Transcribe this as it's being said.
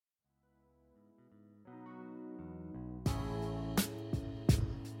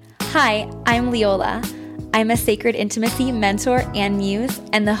Hi, I'm Leola. I'm a sacred intimacy mentor and muse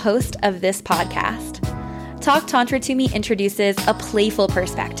and the host of this podcast. Talk Tantra to Me introduces a playful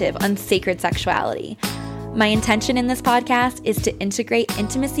perspective on sacred sexuality. My intention in this podcast is to integrate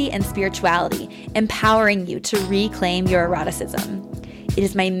intimacy and spirituality, empowering you to reclaim your eroticism. It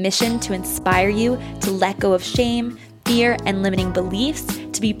is my mission to inspire you to let go of shame, fear, and limiting beliefs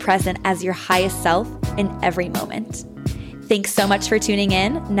to be present as your highest self in every moment. Thanks so much for tuning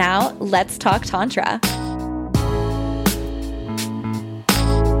in. Now, let's talk Tantra.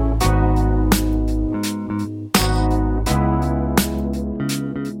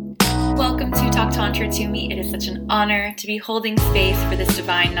 Welcome to Talk Tantra to Me. It is such an honor to be holding space for this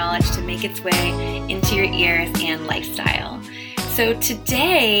divine knowledge to make its way into your ears and lifestyle. So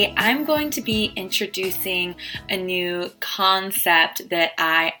today I'm going to be introducing a new concept that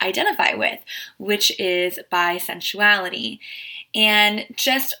I identify with, which is bisensuality. And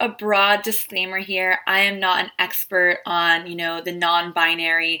just a broad disclaimer here, I am not an expert on, the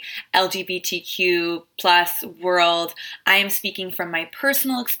non-binary LGBTQ plus world. I am speaking from my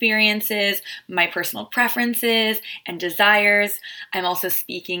personal experiences, my personal preferences and desires. I'm also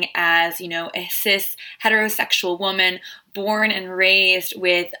speaking as, a cis heterosexual woman born and raised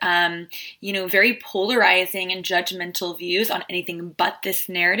with, very polarizing and judgmental views on anything but this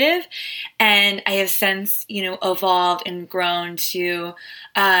narrative. And I have since, evolved and grown to,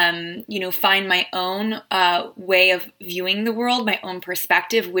 find my own way of viewing the world, my own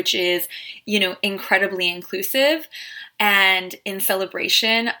perspective, which is, incredibly inclusive and in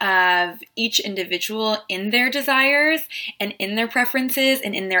celebration of each individual in their desires and in their preferences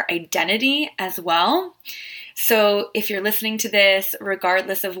and in their identity as well. So if you're listening to this,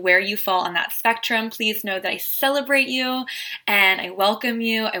 regardless of where you fall on that spectrum, please know that I celebrate you and I welcome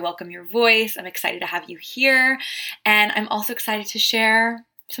you. I welcome your voice. I'm excited to have you here. And I'm also excited to share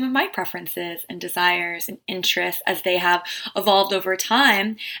some of my preferences and desires and interests as they have evolved over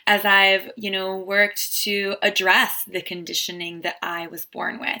time as I've, worked to address the conditioning that I was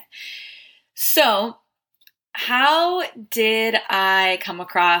born with. So how did I come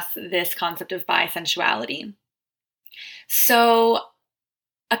across this concept of bisensuality? So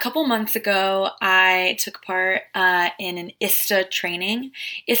a couple months ago, I took part in an ISTA training.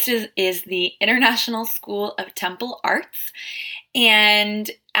 ISTA is the International School of Temple Arts. And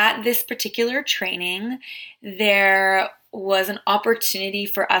at this particular training, there was an opportunity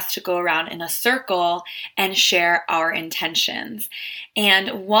for us to go around in a circle and share our intentions.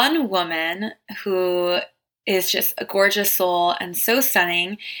 And one woman who is just a gorgeous soul and so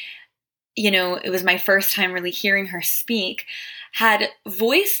stunning, it was my first time really hearing her speak, had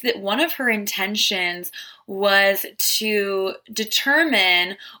voiced that one of her intentions was to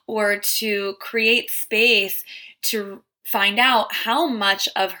determine or to create space to find out how much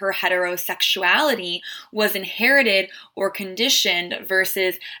of her heterosexuality was inherited or conditioned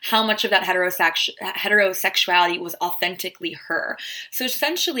versus how much of that heterosexuality was authentically her. So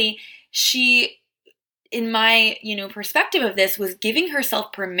essentially, she, in my, perspective of this, was giving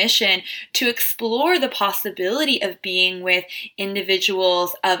herself permission to explore the possibility of being with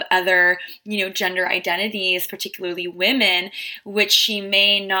individuals of other, gender identities, particularly women, which she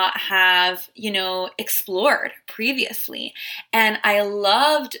may not have, explored previously. And I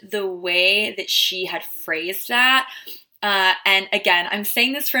loved the way that she had phrased that. And again, I'm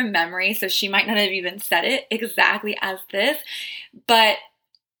saying this from memory, so she might not have even said it exactly as this, but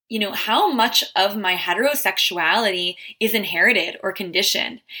how much of my heterosexuality is inherited or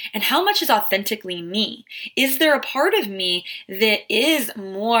conditioned, and how much is authentically me? Is there a part of me that is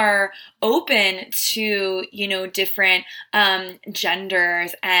more open to, different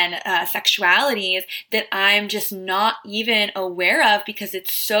genders and sexualities that I'm just not even aware of because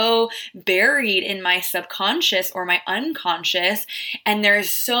it's so buried in my subconscious or my unconscious, and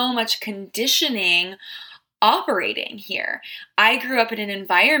there's so much conditioning operating here. I grew up in an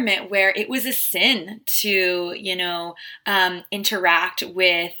environment where it was a sin to, interact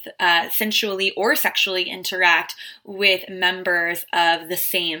with, sensually or sexually interact with members of the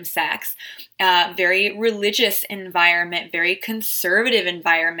same sex. Very religious environment, very conservative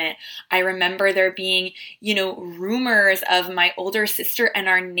environment. I remember there being, rumors of my older sister and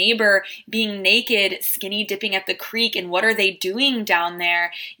our neighbor being naked, skinny dipping at the creek, and what are they doing down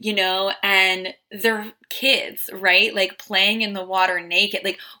there, and they're kids, right? Like playing in the water naked,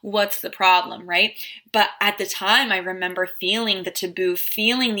 like what's the problem, right? But at the time, I remember feeling the taboo,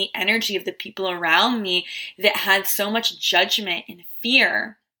 feeling the energy of the people around me that had so much judgment and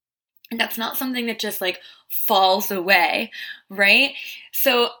fear. And that's not something that just falls away, right?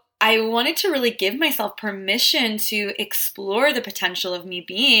 So I wanted to really give myself permission to explore the potential of me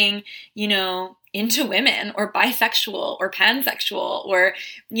being, into women or bisexual or pansexual or,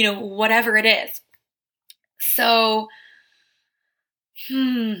 whatever it is. So,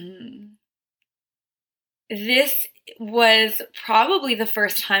 this was probably the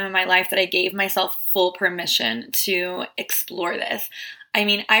first time in my life that I gave myself full permission to explore this. I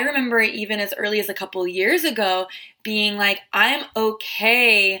mean, I remember even as early as a couple years ago being like, I'm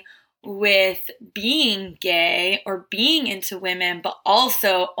okay with being gay or being into women, but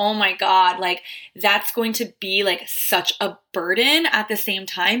also, oh my God, like that's going to be like such a burden at the same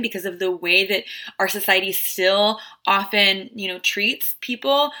time because of the way that our society still often, treats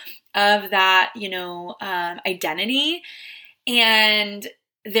people of that, identity. And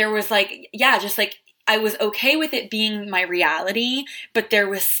there was like, just like, I was okay with it being my reality, but there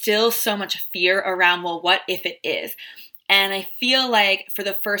was still so much fear around, well, what if it is? And I feel like for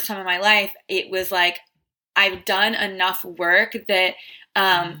the first time in my life, it was like, I've done enough work that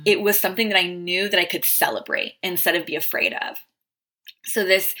it was something that I knew that I could celebrate instead of be afraid of. So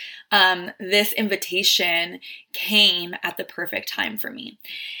this invitation came at the perfect time for me.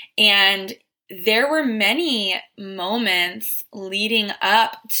 And there were many moments leading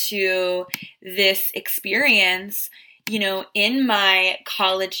up to this experience, in my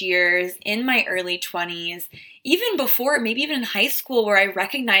college years, in my early 20s, even before, maybe even in high school, where I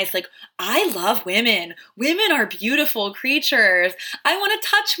recognized, like, I love women. Women are beautiful creatures. I want to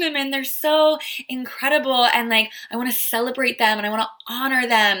touch women. They're so incredible. And like, I want to celebrate them and I want to honor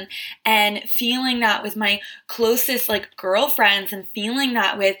them. And feeling that with my closest like girlfriends and feeling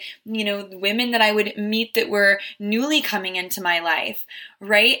that with, women that I would meet that were newly coming into my life.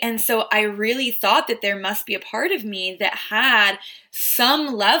 Right. And so I really thought that there must be a part of me that had some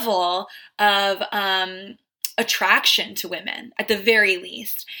level of, attraction to women at the very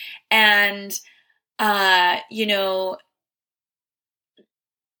least. And,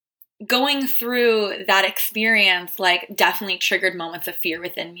 going through that experience, like definitely triggered moments of fear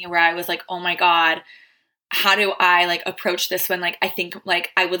within me where I was like, oh my God, how do I like approach this when like I think like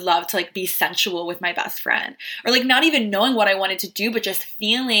I would love to like be sensual with my best friend, or like not even knowing what I wanted to do, but just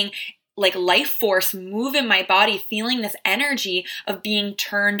feeling like life force move in my body, feeling this energy of being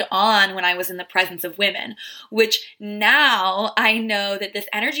turned on when I was in the presence of women, which now I know that this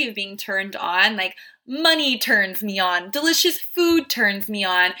energy of being turned on, like money turns me on, delicious food turns me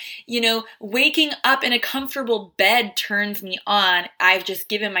on, waking up in a comfortable bed turns me on. I've just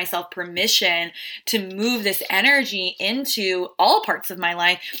given myself permission to move this energy into all parts of my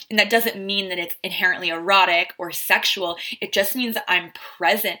life. And that doesn't mean that it's inherently erotic or sexual. It just means that I'm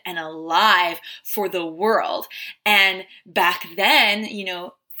present and alive for the world. And back then,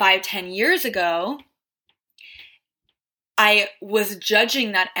 5-10 years ago, I was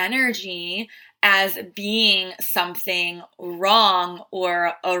judging that energy as being something wrong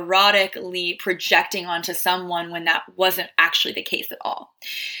or erotically projecting onto someone when that wasn't actually the case at all.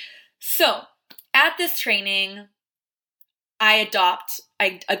 So at this training, I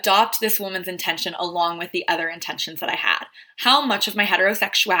adopt this woman's intention along with the other intentions that I had. How much of my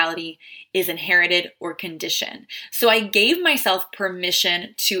heterosexuality is inherited or conditioned? So I gave myself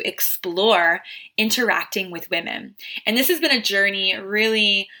permission to explore interacting with women. And this has been a journey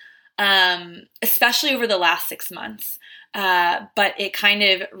really, especially over the last 6 months. But it kind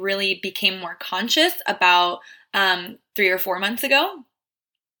of really became more conscious about 3 or 4 months ago.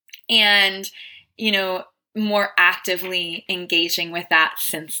 And, more actively engaging with that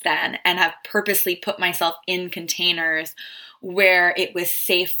since then, and have purposely put myself in containers where it was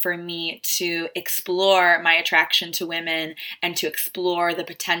safe for me to explore my attraction to women and to explore the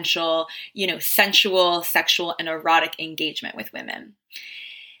potential, sensual, sexual, and erotic engagement with women.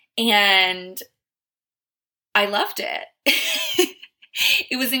 And I loved it.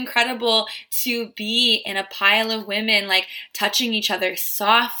 It was incredible to be in a pile of women, like touching each other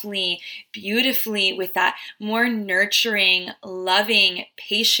softly, beautifully, with that more nurturing, loving,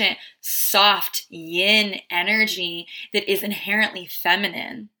 patient, soft yin energy that is inherently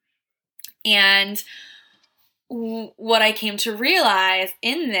feminine. And what I came to realize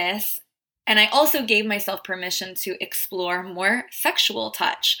in this, and I also gave myself permission to explore more sexual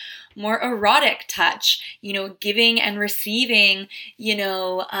touch, more erotic touch, giving and receiving,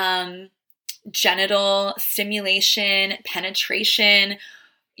 genital stimulation, penetration,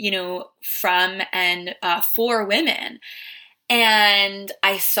 from and for women. And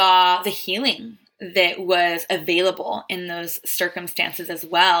I saw the healing that was available in those circumstances as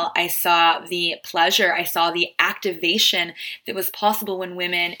well. I saw the pleasure, I saw the activation that was possible when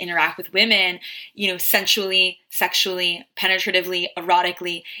women interact with women, sensually, sexually, penetratively,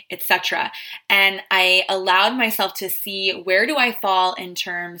 erotically, etc. And I allowed myself to see, where do I fall in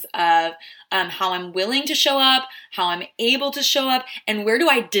terms of how I'm willing to show up, how I'm able to show up, and where do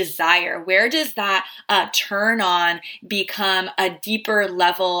I desire? Where does that turn on become a deeper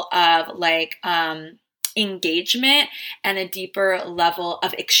level of engagement and a deeper level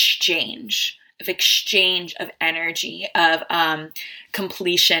of exchange of energy, of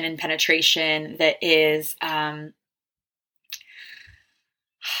completion and penetration that is,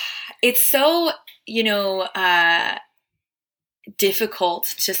 it's so, difficult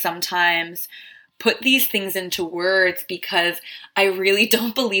to sometimes put these things into words, because I really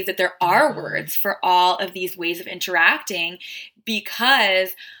don't believe that there are words for all of these ways of interacting,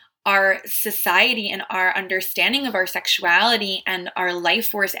 because our society and our understanding of our sexuality and our life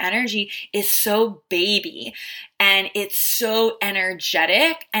force energy is so baby, and it's so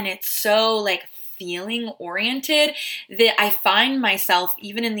energetic, and it's so feeling oriented, that I find myself,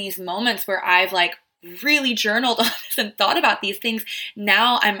 even in these moments where I've really journaled on this and thought about these things,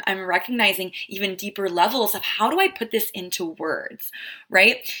 now I'm recognizing even deeper levels of, how do I put this into words,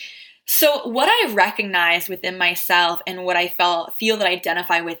 right? So what I recognized within myself, and what I feel that I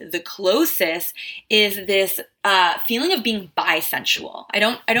identify with the closest, is this feeling of being bisensual. I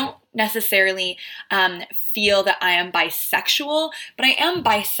don't necessarily feel that I am bisexual, but I am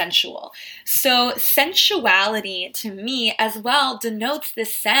bisensual. So sensuality to me as well denotes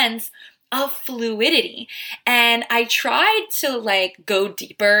this sense of fluidity. And I tried to go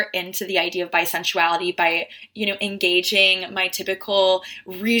deeper into the idea of bisensuality by, engaging my typical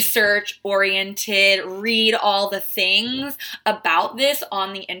research oriented, read all the things about this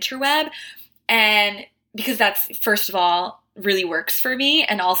on the interweb. And because that's, first of all, really works for me.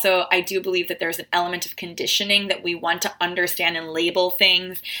 And also, I do believe that there's an element of conditioning that we want to understand and label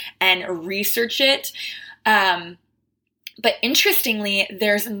things and research it. But interestingly,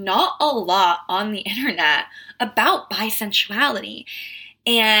 there's not a lot on the internet about bisensuality.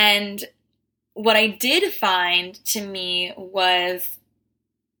 And what I did find, to me, was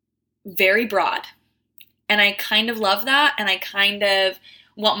very broad. And I kind of love that, and I kind of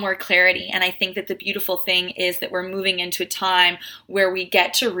want more clarity. And I think that the beautiful thing is that we're moving into a time where we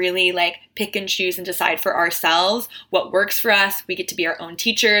get to really pick and choose and decide for ourselves what works for us. We get to be our own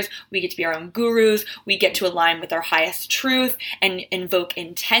teachers. We get to be our own gurus. We get to align with our highest truth and invoke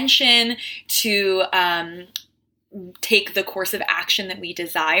intention to take the course of action that we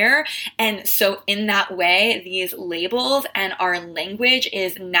desire. And so in that way, these labels and our language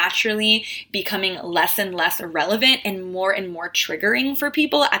is naturally becoming less and less relevant and more triggering for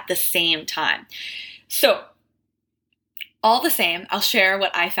people at the same time. So all the same, I'll share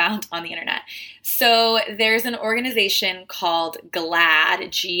what I found on the internet. So there's an organization called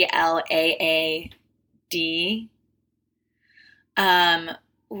GLAAD, G-L-A-A-D,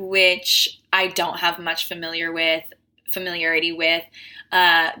 which I don't have much familiarity with.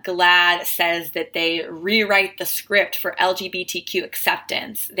 GLAAD says that they rewrite the script for LGBTQ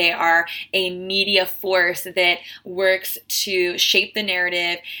acceptance. They are a media force that works to shape the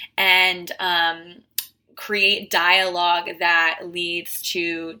narrative and create dialogue that leads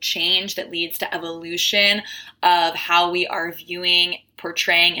to change, that leads to evolution of how we are viewing,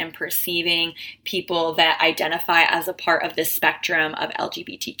 portraying, and perceiving people that identify as a part of this spectrum of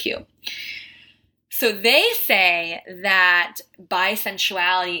LGBTQ. So they say that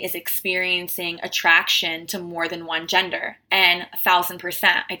bisensuality is experiencing attraction to more than one gender, and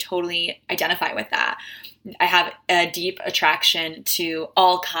 1,000%, I totally identify with that. I have a deep attraction to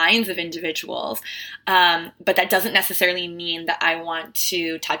all kinds of individuals, but that doesn't necessarily mean that I want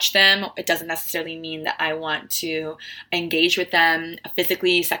to touch them. It doesn't necessarily mean that I want to engage with them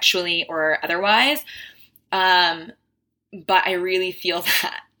physically, sexually, or otherwise. But I really feel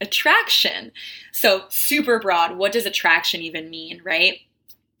that attraction. So super broad. What does attraction even mean, right?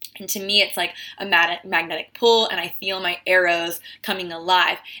 And to me, it's like a magnetic pull, and I feel my arrows coming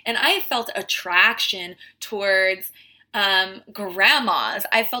alive. And I felt attraction towards grandmas.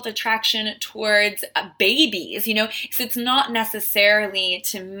 I felt attraction towards babies, So it's not necessarily,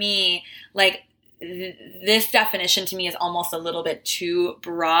 to me, this definition to me is almost a little bit too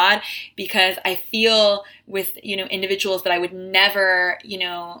broad, because I feel with, individuals that I would never,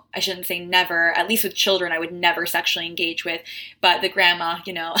 I shouldn't say never, at least with children, I would never sexually engage with, but the grandma,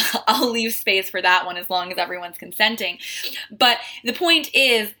 I'll leave space for that one as long as everyone's consenting. But the point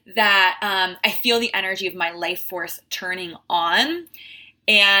is that I feel the energy of my life force turning on,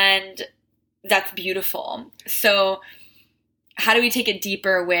 and that's beautiful. So how do we take it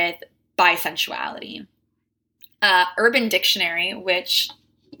deeper with bisensuality? Urban Dictionary, which,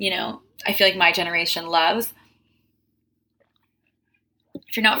 I feel like my generation loves,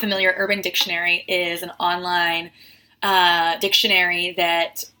 If you're not familiar, Urban Dictionary is an online dictionary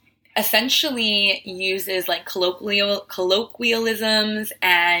that essentially uses like colloquialisms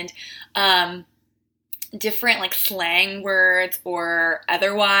and different like slang words or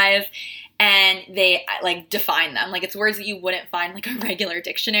otherwise, and they like define them. Like it's words that you wouldn't find like a regular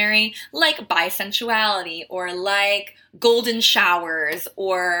dictionary, like bisensuality or like golden showers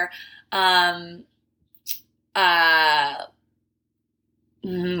or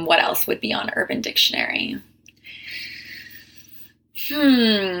what else would be on Urban Dictionary?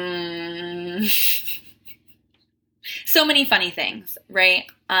 So many funny things, right?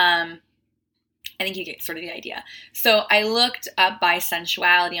 I think you get sort of the idea. So I looked up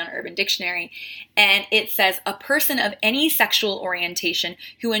bisensuality on Urban Dictionary, and it says a person of any sexual orientation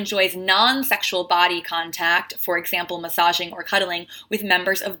who enjoys non-sexual body contact, for example, massaging or cuddling, with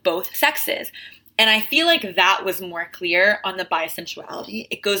members of both sexes. And I feel like that was more clear on the bisensuality.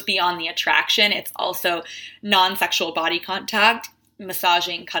 It goes beyond the attraction. It's also non-sexual body contact,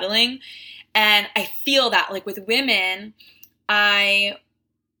 massaging, cuddling. And I feel that like with women, and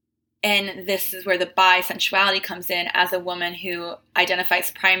this is where the bisensuality comes in. As a woman who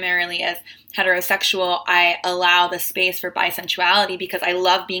identifies primarily as heterosexual, I allow the space for bisensuality because I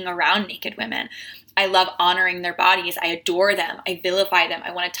love being around naked women. I love honoring their bodies. I adore them. I vilify them.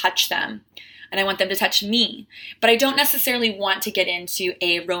 I want to touch them. And I want them to touch me. But I don't necessarily want to get into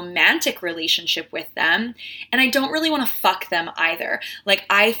a romantic relationship with them. And I don't really want to fuck them either. Like,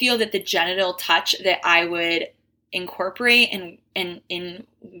 I feel that the genital touch that I would incorporate in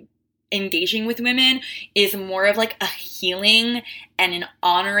engaging with women is more of like a healing and an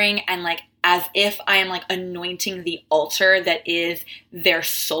honoring, and like as if I am like anointing the altar that is their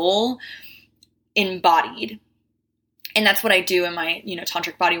soul embodied. And that's what I do in my,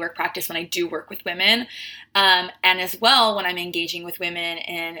 tantric bodywork practice when I do work with women. And as well, when I'm engaging with women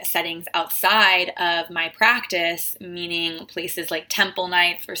in settings outside of my practice, meaning places like temple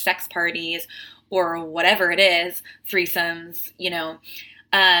nights or sex parties or whatever it is, threesomes,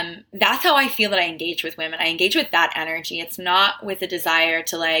 that's how I feel that I engage with women. I engage with that energy. It's not with a desire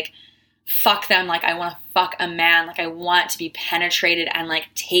to like fuck them like I want to fuck a man. Like I want to be penetrated and like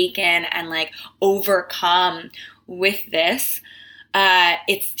taken and like overcome with this.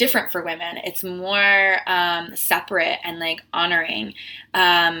 It's different for women. It's more separate and like honoring.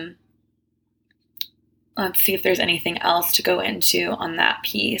 Let's see if there's anything else to go into on that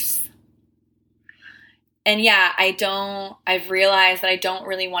piece. And yeah, I've realized that I don't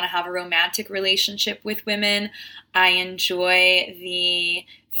really want to have a romantic relationship with women. I enjoy the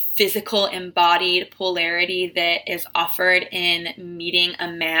physical embodied polarity that is offered in meeting a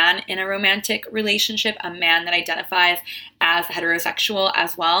man in a romantic relationship, a man that identifies as heterosexual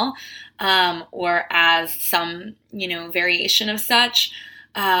as well, or as some, variation of such.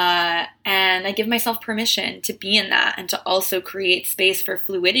 And I give myself permission to be in that and to also create space for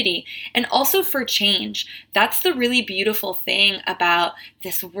fluidity and also for change. That's the really beautiful thing about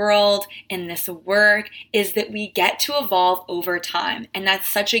this world and this work, is that we get to evolve over time. And that's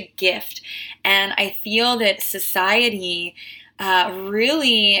such a gift. And I feel that society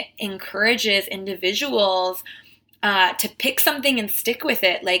really encourages individuals to pick something and stick with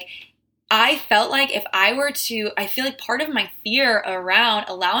it. Like, I felt like I feel like part of my fear around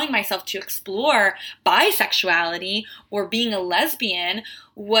allowing myself to explore bisexuality or being a lesbian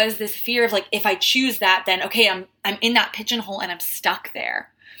was this fear of like, if I choose that, then okay, I'm in that pigeonhole and I'm stuck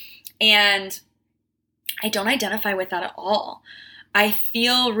there. And I don't identify with that at all. I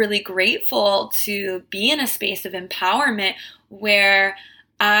feel really grateful to be in a space of empowerment where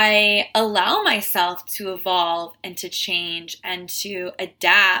I allow myself to evolve and to change and to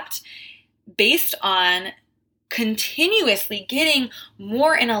adapt based on continuously getting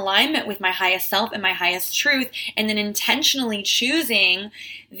more in alignment with my highest self and my highest truth, and then intentionally choosing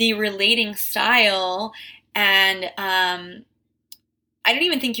the relating style. And I don't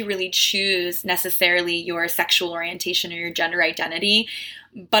even think you really choose necessarily your sexual orientation or your gender identity,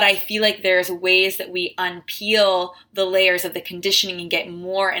 but I feel like there's ways that we unpeel the layers of the conditioning and get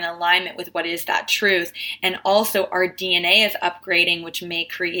more in alignment with what is that truth. And also our DNA is upgrading, which may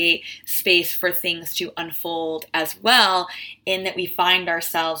create space for things to unfold as well, in that we find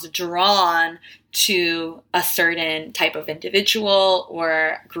ourselves drawn to a certain type of individual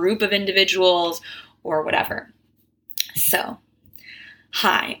or group of individuals or whatever. So,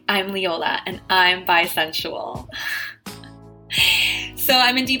 hi, I'm Leola and I'm bisensual. So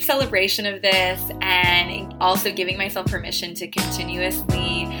I'm in deep celebration of this, and also giving myself permission to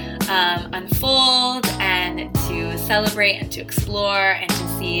continuously unfold and to celebrate and to explore and to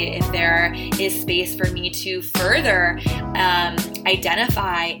see if there is space for me to further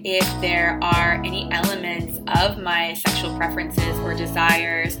identify if there are any elements of my sexual preferences or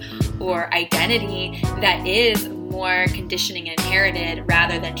desires or identity that is more conditioning and inherited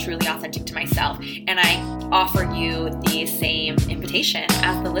rather than truly authentic to myself. And I offer you the same invitation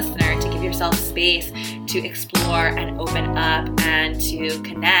as the listener to give yourself space to explore and open up and to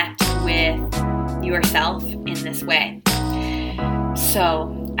connect with yourself in this way.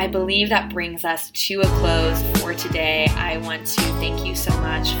 So I believe that brings us to a close for today. I want to thank you so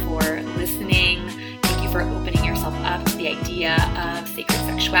much for listening. Thank you for opening yourself up to the idea of sacred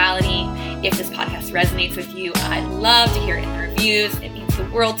sexuality. If this podcast resonates with you, I'd love to hear it in the reviews. It means the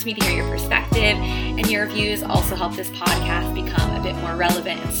world to me to hear your perspective, and your reviews also help this podcast become a bit more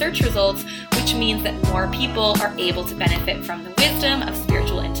relevant in search results, which means that more people are able to benefit from the wisdom of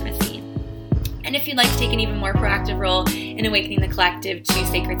spiritual intimacy. And if you'd like to take an even more proactive role in awakening the collective to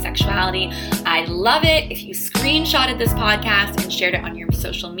sacred sexuality, I'd love it if you screenshotted this podcast and shared it on your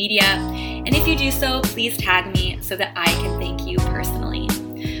social media. And if you do so, please tag me so that I can thank you personally.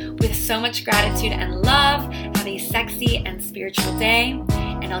 With so much gratitude and love, have a sexy and spiritual day,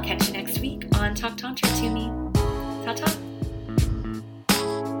 and I'll catch you next week on Talk Tantra to Me. Ta-ta.